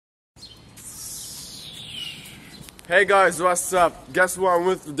Hey guys, what's up? Guess who I'm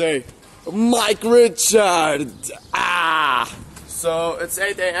with today? Mike Richard! So it's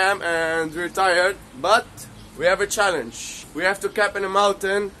 8 AM and we're tired, but we have a challenge. We have to camp in a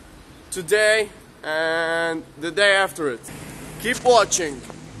mountain today and the day after it. Keep watching.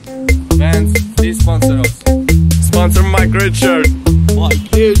 Fans, please sponsor us. Sponsor Mike Richard. Mike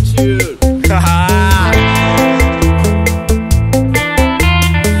Richard.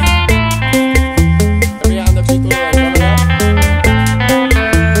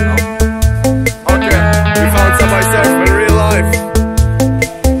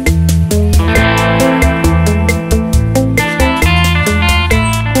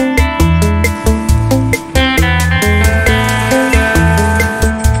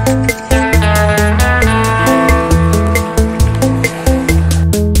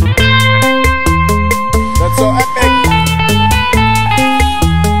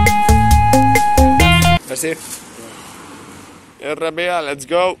 Rabih, let's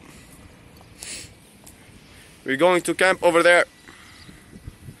go. We're going to camp over there.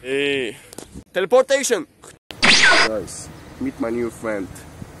 Hey. Teleportation. Guys, meet my new friend.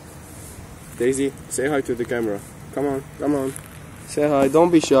 Daisy, say hi to the camera. Come on, come on. Say hi, don't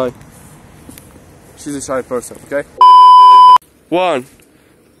be shy. She's a shy person, okay? 1,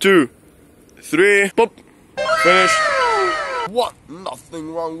 2, 3, pop. Finish. 1,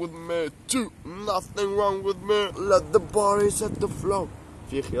 nothing wrong with me. 2, nothing wrong with me. Let the body set the flow.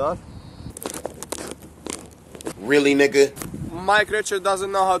 4 jaar. Really, nigga? Mike Richard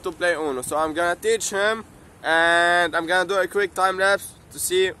doesn't know how to play Uno, so I'm gonna teach him and I'm gonna do a quick time lapse to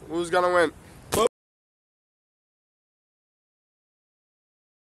see who's gonna win.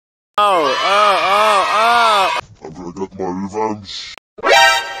 Oh. I'm gonna get my revenge.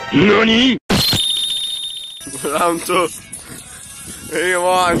 NANI? Round 2. He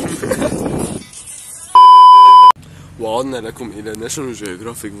won. وعدنا لكم إلى ناشونال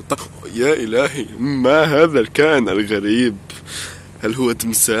جيوغرافيك. يا إلهي، ما هذا الكائن الغريب؟ هل هو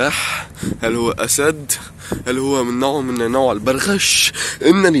تمساح؟ هل هو أسد؟ هل هو من نوع البرغش؟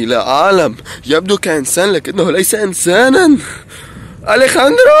 إنني لا أعلم. يبدو كإنسان لكنه ليس إنسانا.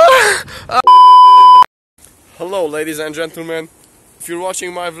 أليخاندرو. Hello ladies and gentlemen. If you're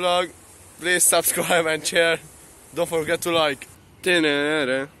watching my vlog, please subscribe and share. Don't forget to like.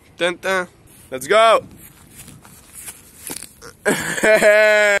 Let's go!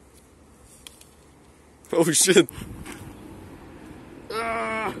 Oh shit!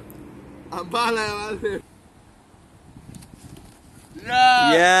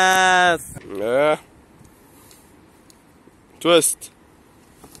 Yes! Yeah. Twist.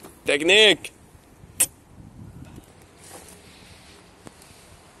 Technique.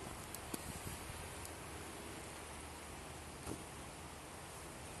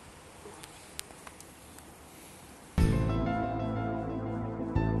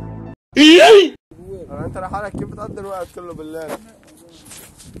 انت لحالك كيف بتقضي الوقت كله بالليل؟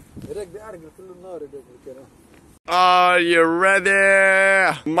 هيك بيعرق كل النار هيك بالكلام. Are you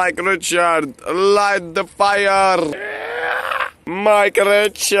ready? Mike Richard, light the fire! Mike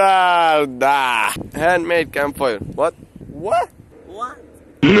Richard! Handmade campfire. What? What? What?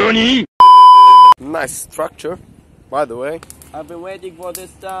 NANI? Nice structure, by the way. I've been waiting for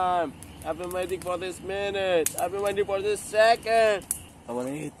this time. I've been waiting for this minute. I've been waiting for this second. I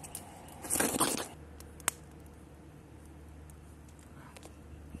wanna eat.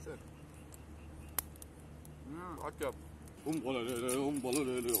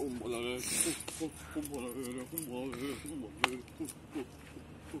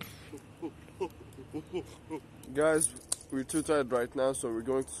 Guys, we're too tired right now, so we're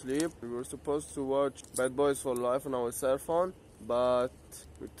going to sleep. We were supposed to watch Bad Boys for Life on our cell phone, but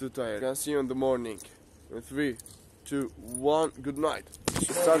we're too tired. I'll see you in the morning. In 3, 2, 1, good night.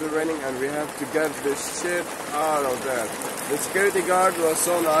 It started raining and we have to get this shit out of there. The security guard was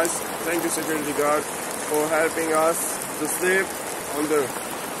so nice. Thank you, security guard, for helping us to sleep on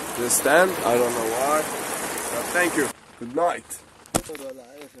the stand. I don't know why, but thank you. Good night.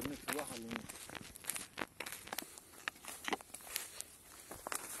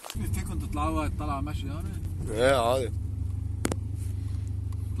 فيكم تطلعوا طلعة ماشي يعني؟ ايه عادي.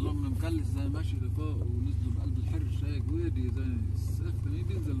 طلعوا من مكلس زي ماشي لفوق ونزلوا بقلب الحرش هيك ويدي زي السقف مين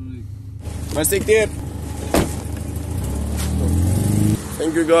بينزلوا هيك. Merci كتير.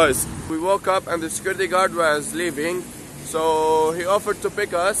 Thank you guys. We woke up and the security guard was leaving, so he offered to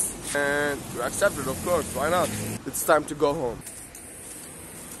pick us and we accepted, of course, why not? It's time to go home.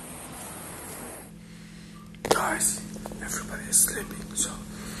 Guys, everybody is sleeping, so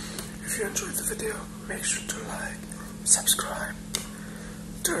if you enjoyed the video, make sure to like, subscribe,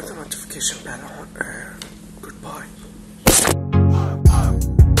 turn the notification bell on, and